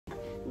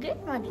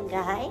Good morning,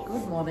 guys.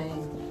 Good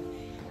morning.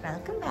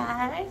 Welcome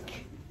back.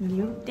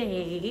 New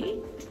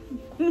day.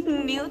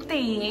 New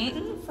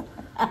things.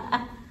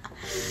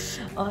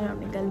 और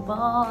हमने कल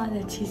बहुत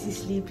अच्छी सी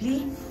स्लीप ली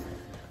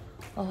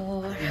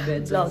और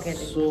ब्लॉग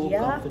एडिट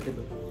किया.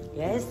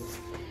 Yes.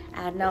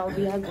 And now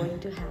we are going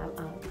to have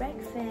our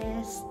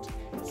breakfast.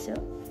 So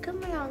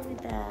come along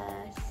with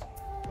us.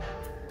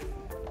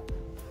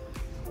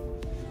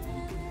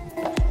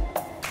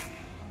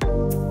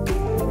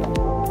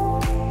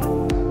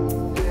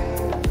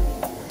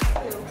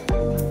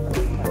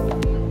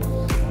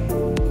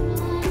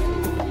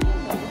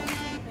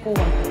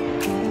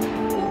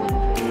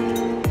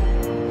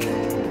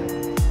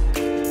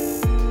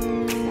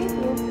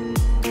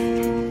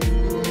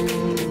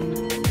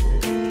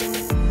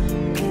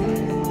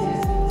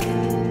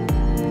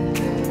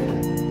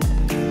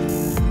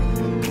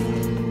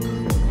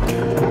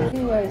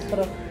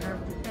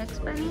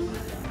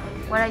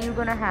 What are you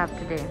gonna have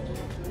today?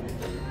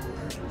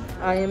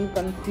 I am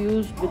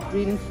confused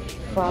between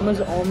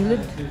farmer's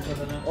omelette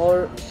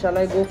or shall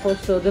I go for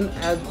Southern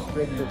Alps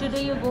breakfast?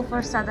 Today you go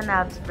for Southern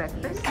Alps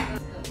breakfast.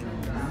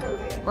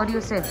 What do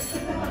you say?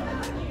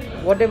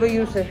 Whatever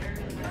you say.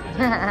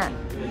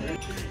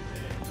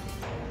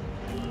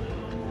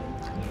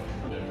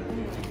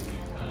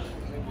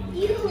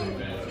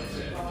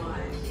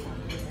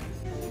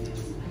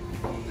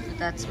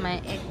 That's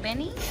my egg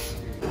benny.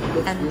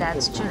 And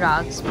that's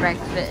Chirag's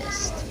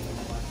breakfast.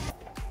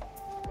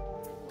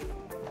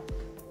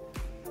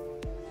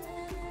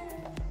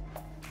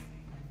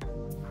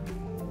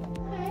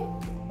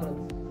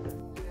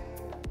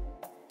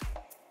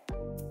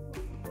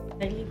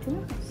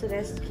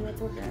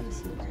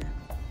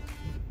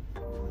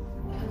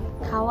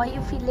 How are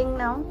you feeling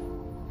now?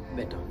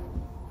 Better.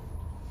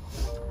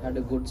 Had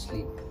a good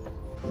sleep.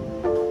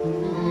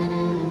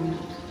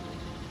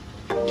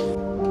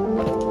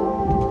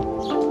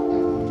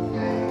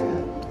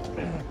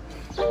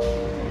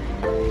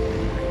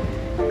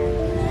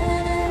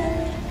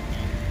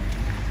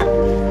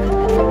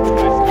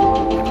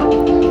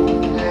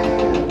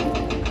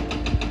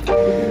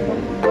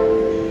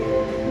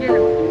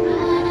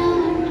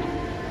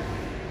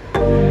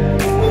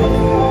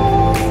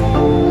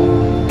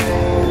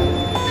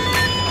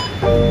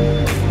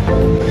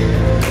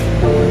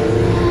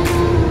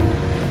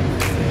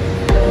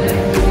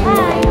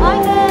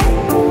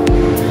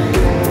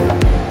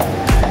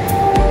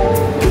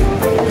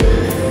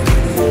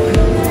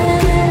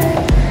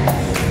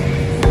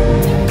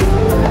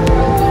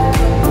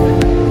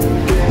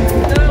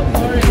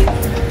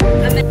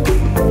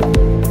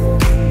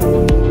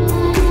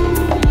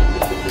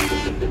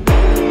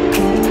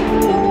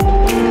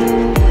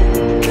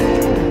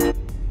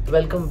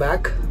 Welcome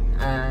back,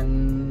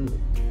 and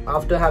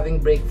after having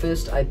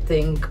breakfast, I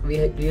think we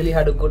really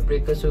had a good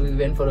breakfast, so we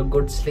went for a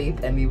good sleep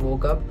and we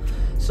woke up.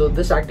 So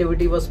this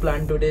activity was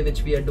planned today,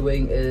 which we are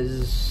doing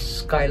is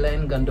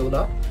Skyline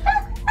Gondola.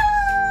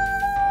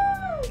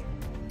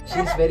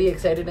 She's very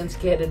excited and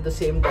scared at the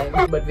same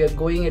time, but we are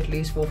going at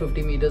least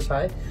 450 meters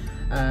high,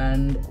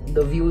 and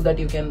the view that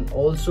you can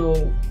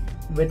also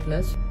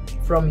witness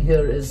from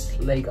here is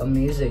like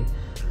amazing,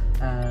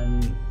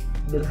 and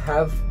we'll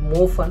have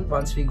more fun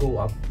once we go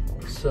up.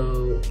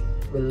 So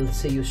we'll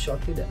see you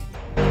shortly then.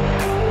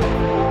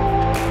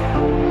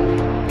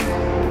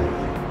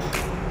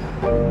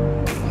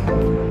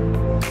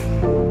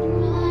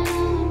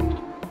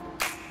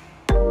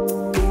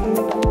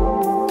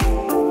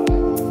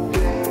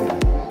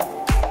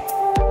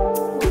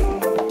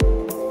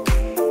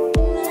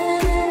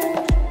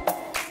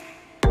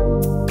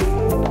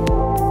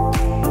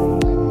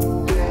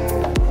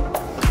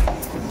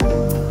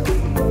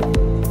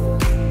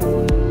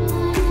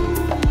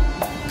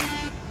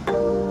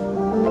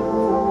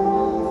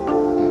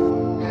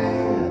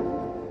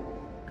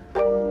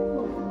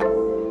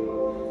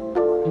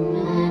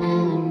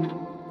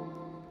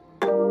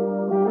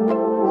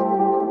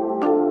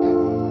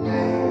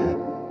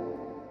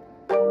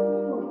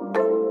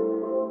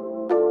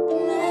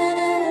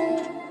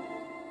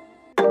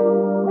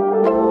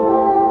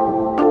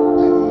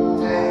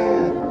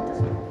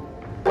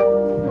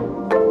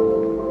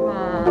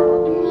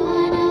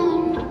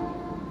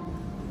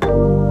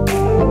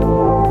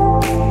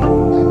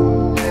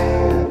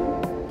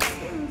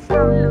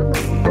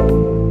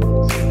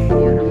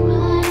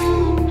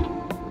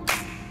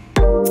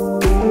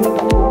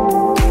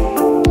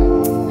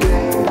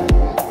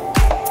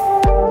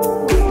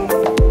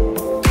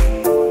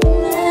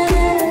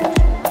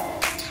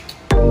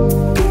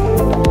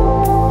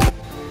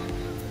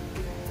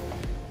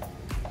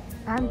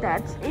 And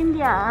that's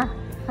India.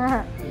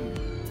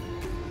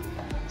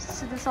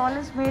 So this all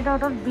is made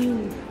out of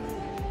beans.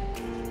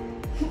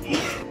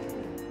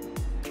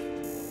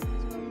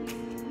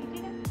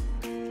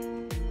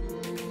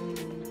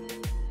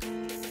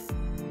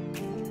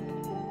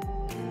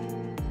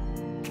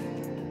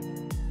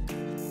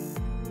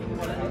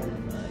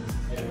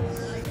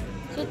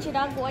 So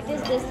Chirag, what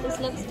is this? This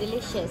looks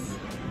delicious.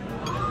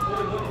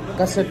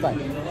 Custard pie.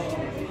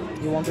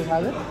 You want to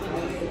have it?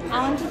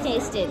 I want to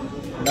taste it.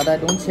 But I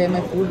don't share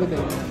my food with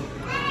anyone.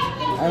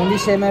 I only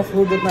share my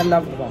food with my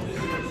loved one.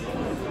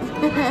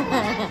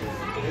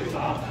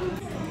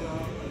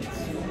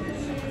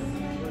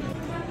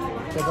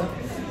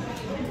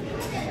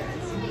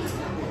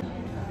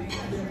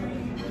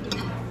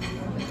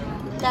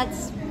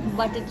 That's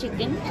butter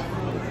chicken,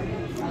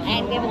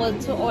 and we have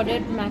also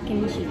ordered mac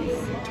and cheese.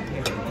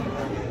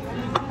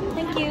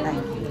 Thank you.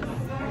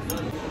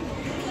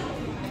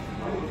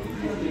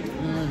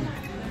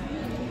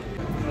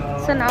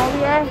 So now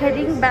we are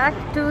heading back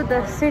to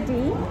the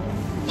city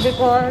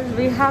because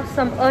we have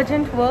some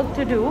urgent work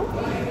to do,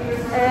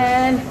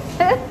 and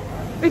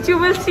which you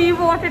will see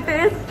what it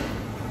is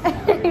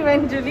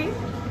eventually,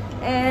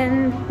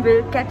 and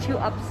we'll catch you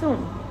up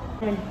soon.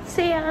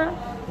 See ya.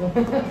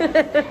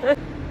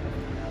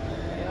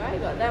 I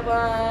got that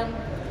one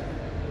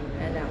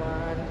and that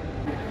one.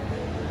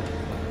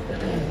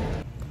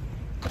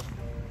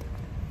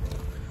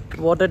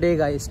 What a day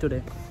guys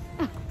today.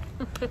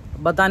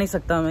 बता नहीं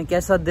सकता मैं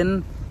कैसा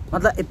दिन,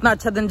 मतलब इतना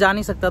अच्छा दिन जा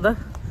नहीं सकता था.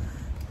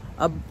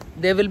 अब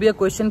there will be a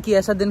question कि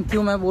ऐसा दिन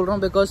क्यों मैं बोल रहा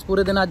हूँ, because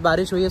पूरे दिन आज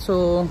बारिश हुई है.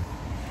 So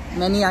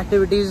many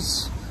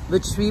activities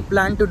which we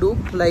plan to do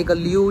like a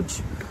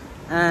luge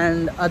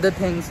and other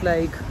things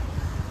like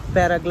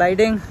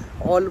paragliding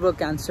all were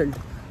cancelled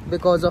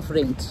because of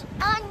rains.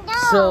 Oh, no.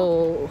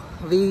 So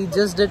we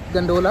just did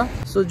gondola.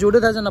 So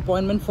Judith has an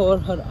appointment for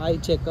her eye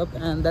checkup,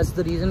 and that's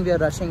the reason we are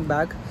rushing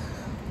back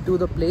to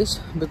the place,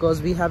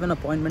 because we have an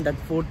appointment at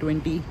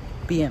 4:20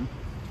 p.m.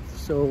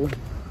 So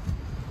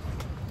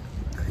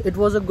it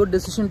was a good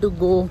decision to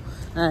go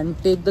and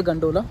take the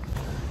gondola,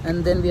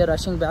 and then we are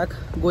rushing back,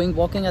 going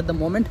walking at the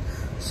moment,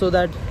 so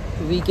that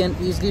we can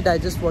easily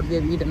digest what we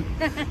have eaten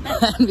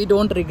and we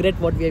don't regret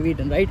what we have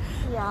eaten, right?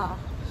 Yeah.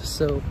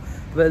 So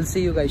we'll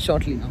see you guys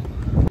shortly now.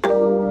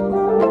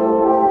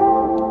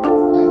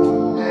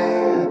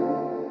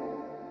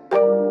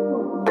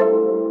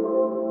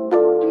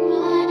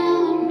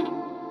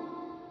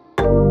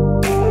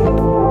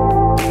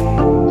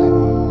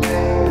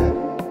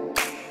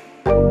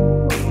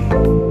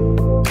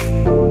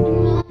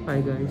 Hi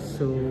guys,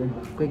 so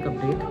quick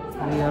update.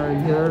 We are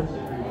here,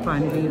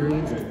 finally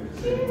reached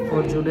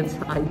for Judith's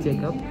eye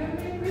checkup.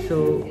 So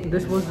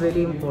this was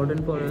very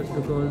important for us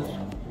because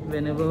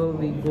whenever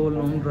we go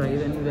long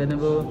drive and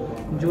whenever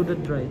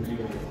Judith drives,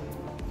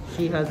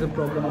 she has a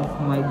problem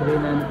of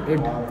migraine and it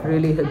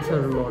really hits her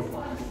a lot.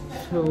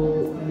 So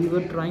we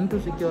were trying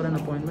to secure an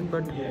appointment,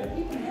 but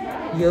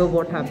here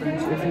what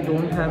happens if you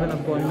don't have an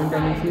appointment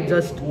and if you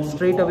just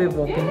straight away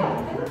walk in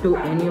to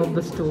any of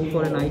the store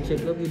for an eye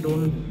checkup, you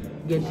don't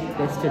get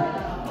tested.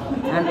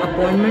 An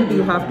appointment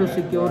you have to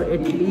secure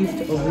at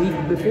least a week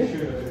before.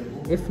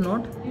 If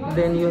not,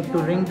 then you have to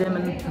ring them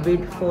and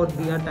wait for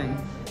their time,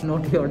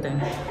 not your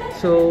time.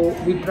 So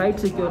we tried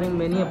securing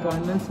many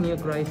appointments near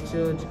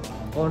Christchurch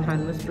or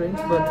Hanmer Springs,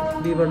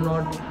 but we were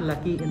not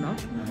lucky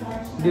enough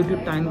due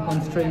to time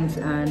constraints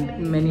and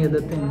many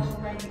other things.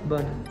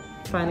 But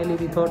finally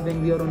we thought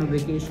when we are on a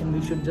vacation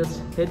we should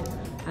just hit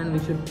and we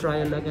should try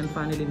our luck, and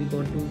finally we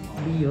got to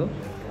be here.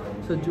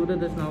 So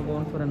Judith is now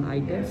gone for an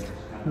eye test.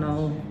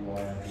 Now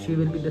she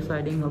will be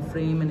deciding her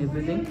frame and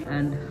everything,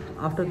 and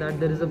after that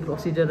there is a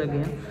procedure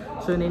again.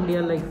 So in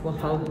India, like for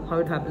how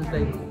it happens,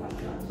 like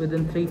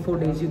within 3-4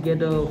 days you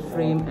get a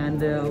frame and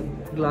the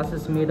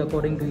glasses made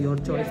according to your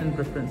choice and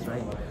preference,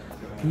 right?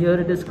 Here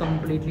it is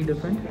completely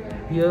different.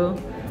 Here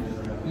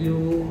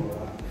you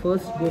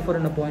first go for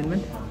an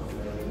appointment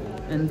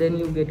and then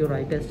you get your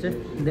eye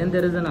tested, then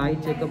there is an eye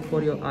checkup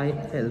for your eye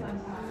health.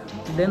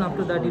 Then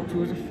after that you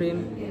choose a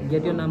frame,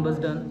 get your numbers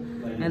done,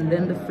 and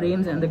then the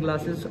frames and the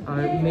glasses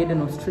are made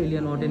in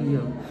Australia, not in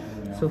here.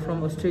 So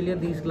from Australia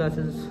these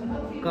glasses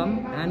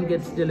come and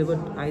gets delivered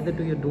either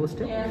to your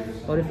doorstep,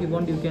 or if you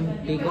want you can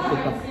take a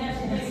pickup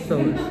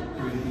service,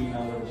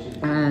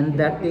 and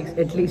that takes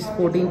at least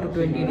 14 to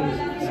 20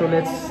 days. So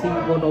let's see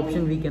what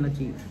option we can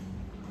achieve.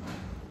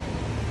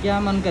 क्या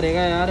मन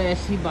करेगा यार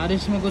ऐसी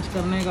बारिश में कुछ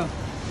करने का?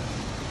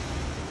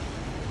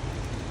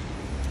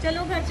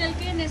 चलो घर चल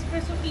के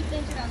नेस्प्रेसो पीते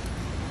हैं जरा.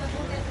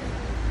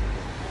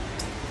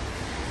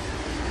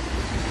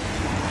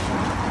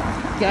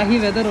 क्या ही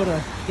वेदर हो रहा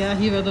है, क्या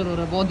ही वेदर हो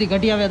रहा है, बहुत ही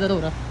घटिया वेदर हो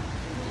रहा है.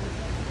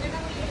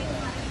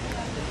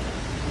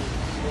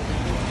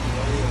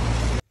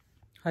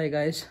 Hi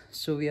guys,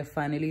 so we have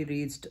finally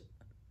reached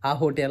our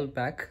hotel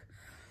back.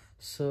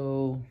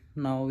 So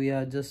now we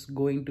are just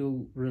going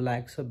to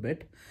relax a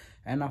bit,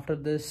 and after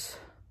this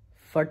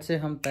फट से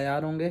हम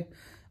तैयार होंगे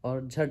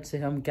और झट से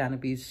हम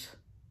कैनपीज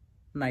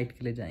नाइट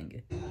के लिए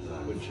जाएंगे.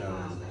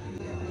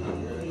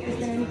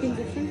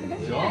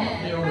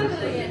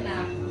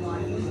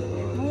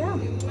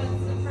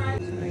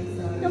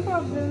 No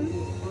problem.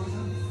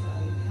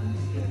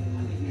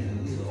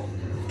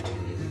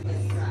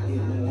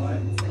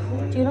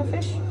 Do you know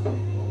fish?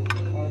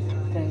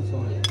 Thanks so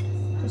much.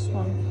 Just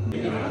one.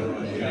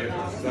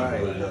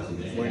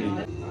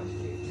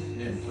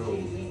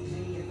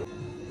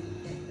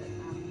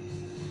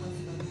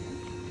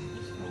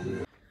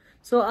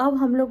 So अब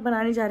हम लोग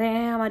बनाने जा रहे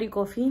हैं हमारी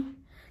कॉफ़ी,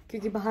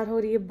 क्योंकि बाहर हो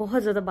रही है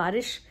बहुत ज़्यादा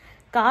बारिश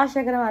काश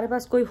अगर हमारे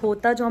पास कोई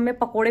होता जो हमें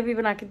पकोड़े भी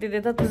बना के दे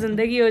देता तो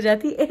जिंदगी हो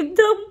जाती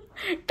एकदम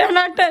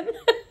टनाटन.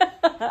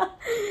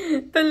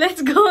 So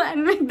let's go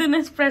and make the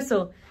Nespresso.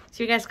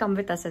 So you guys come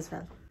with us as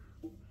well.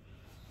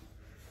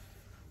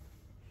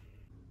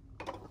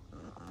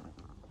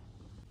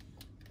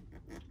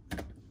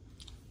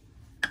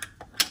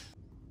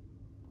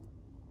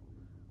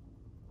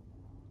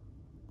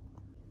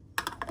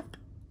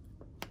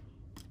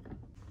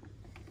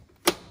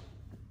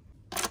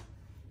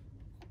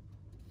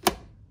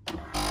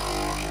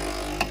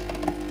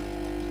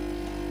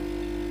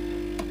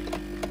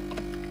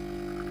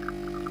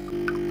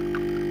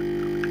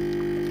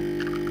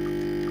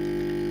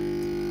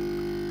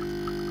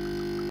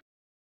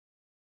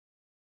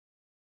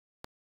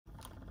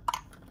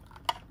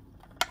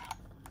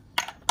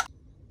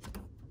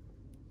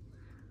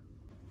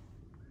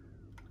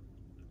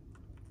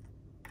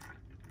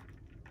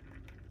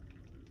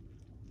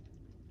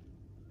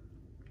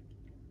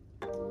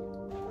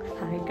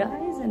 Hi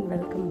guys and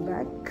welcome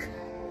back.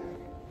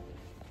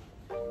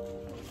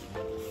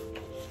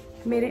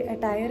 मेरे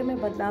अटायर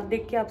में बदलाव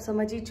देख के आप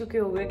समझ ही चुके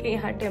होंगे कि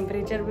यहाँ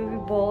टेम्परेचर में भी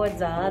बहुत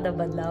ज़्यादा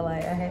बदलाव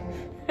आया है.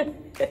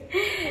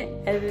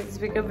 And it's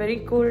become very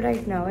cold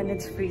right now and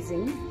it's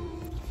freezing.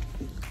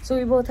 So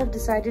we both have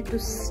decided to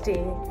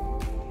stay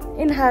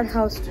in her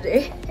house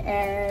today,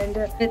 and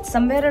it's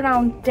somewhere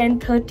around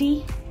 10:30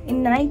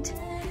 in night,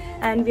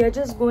 and we are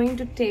just going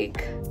to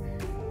take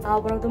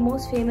one of the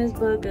most famous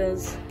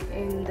burgers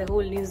in the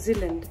whole New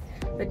Zealand,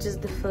 which is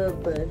the Fur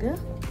burger.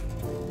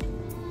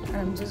 And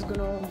I'm just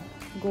gonna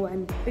go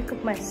and pick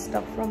up my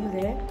stuff from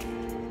there,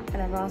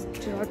 and I've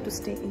asked George to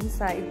stay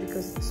inside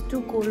because it's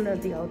too cold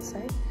at the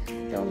outside.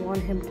 Don't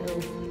want him to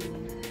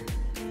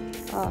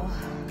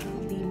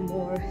be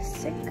more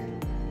sick,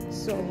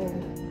 so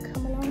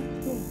come along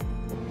here.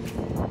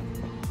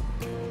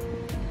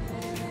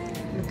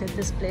 Look at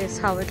this place,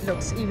 how it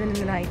looks even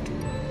in the night.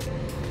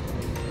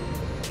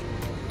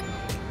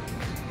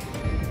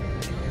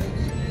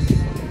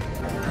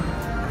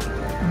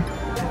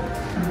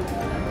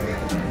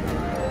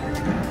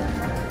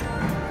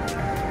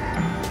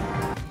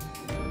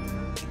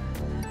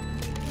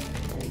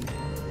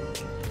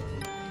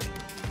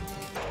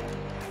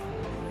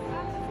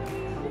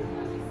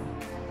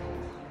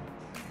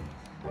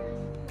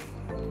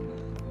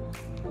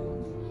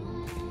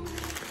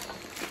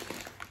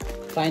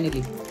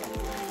 Finally,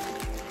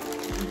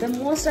 the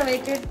most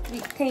awaited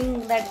thing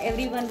that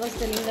everyone was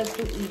telling us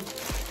to eat.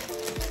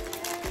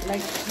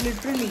 Like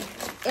literally,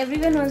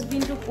 everyone has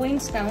been to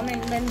Queenstown,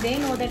 and when they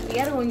know that we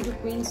are going to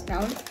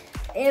Queenstown,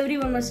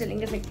 everyone was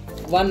telling us like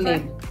one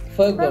name,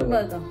 Fur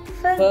burger.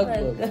 Fur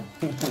burger.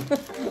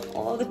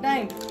 All the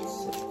time.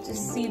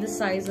 Just see the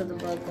size of the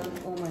burger.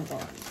 Oh my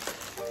god.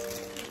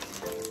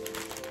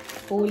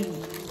 Holy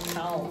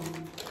cow.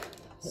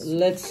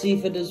 Let's see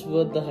if it is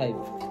worth the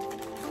hype,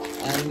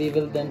 and we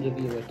will then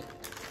review it.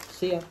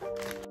 See ya.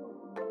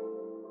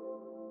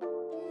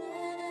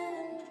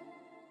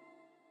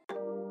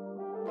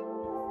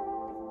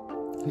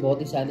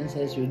 बहुत ही silence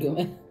है इस video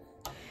में.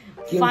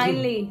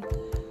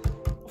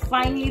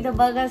 Finally the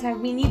burgers have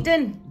been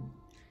eaten,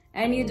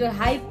 and ये जो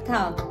hype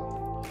था,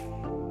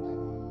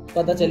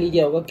 पता चल ही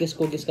गया होगा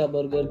किसको किसका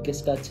बर्गर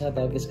किसका अच्छा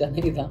था किसका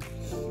नहीं था.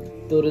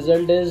 तो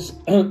result is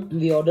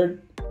we ordered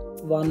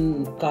one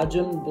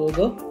Cajun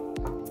burger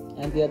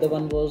and the other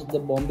one was the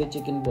Bombay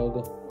chicken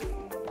burger.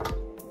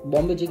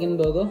 Bombay chicken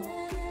burger,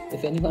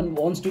 if anyone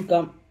wants to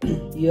come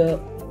here,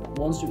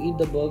 wants to eat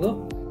the burger,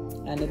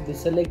 and if they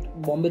select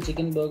Bombay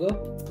chicken burger,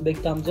 big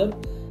thumbs up.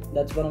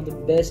 That's one of the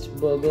best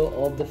burger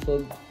of the Fur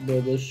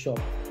burger shop.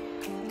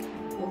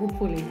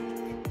 Hopefully,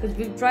 because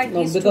we've tried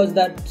these because two.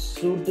 That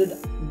suited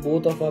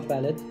both of our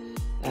palates.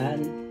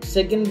 And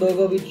second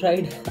burger we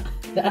tried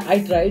that I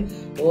tried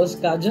was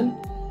Cajun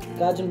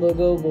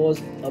burger. Was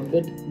a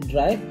bit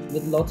dry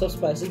with lots of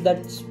spices.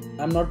 That's,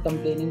 I'm not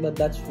complaining, but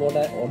that's what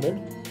I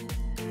ordered.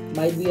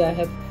 Might be I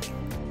have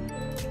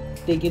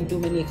taken too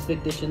many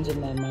expectations in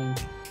my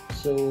mind,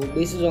 so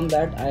basis on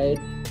that I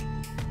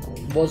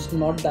was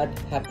not that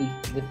happy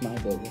with my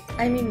burger.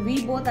 I mean,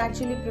 we both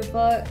actually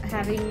prefer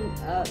having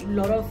a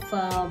lot of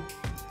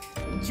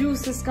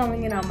juices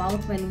coming in our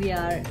mouth when we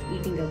are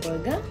eating a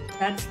burger.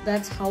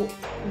 That's how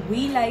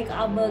we like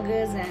our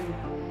burgers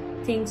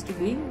and things to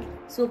be.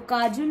 So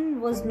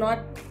Cajun was not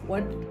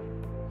what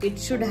it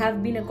should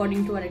have been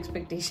according to our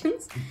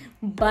expectations,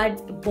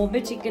 but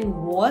Bombay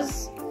chicken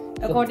was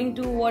according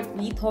to what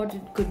we thought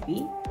it could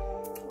be.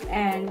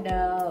 And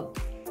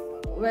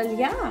well,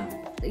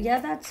 yeah,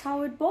 that's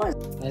how it was.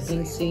 I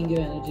think seeing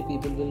your energy,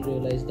 people will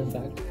realize the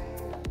fact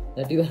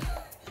that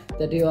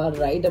you are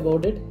right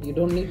about it. You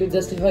don't need to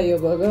justify your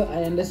burger.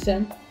 I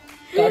understand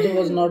Cajun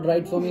was not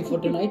right for me for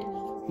tonight,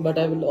 but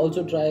I will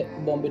also try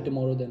Bombay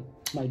tomorrow then.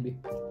 Might be.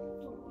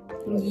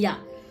 Yeah,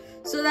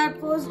 so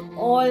that was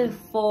all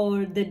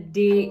for the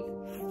day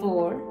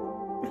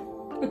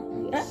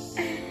 4. Yes.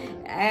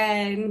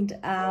 And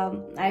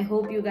I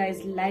hope you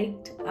guys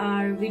liked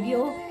our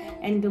video,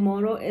 and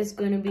tomorrow is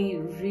going to be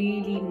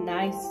really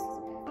nice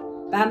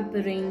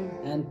pampering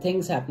and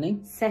things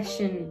happening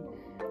session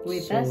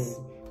with us.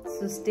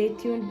 So stay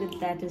tuned with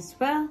that as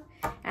well.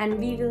 And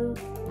we will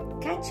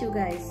catch you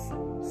guys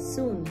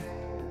soon,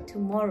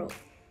 tomorrow,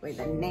 with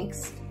the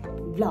next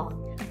vlog.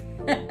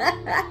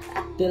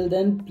 Till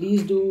then,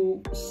 please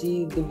do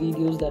see the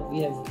videos that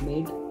we have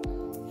made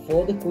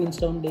for the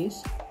Queenstown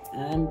days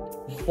and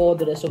for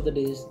the rest of the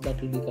days that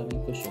will be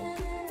coming for sure.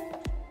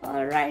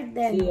 Alright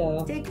then. See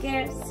ya. Take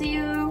care. See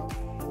you.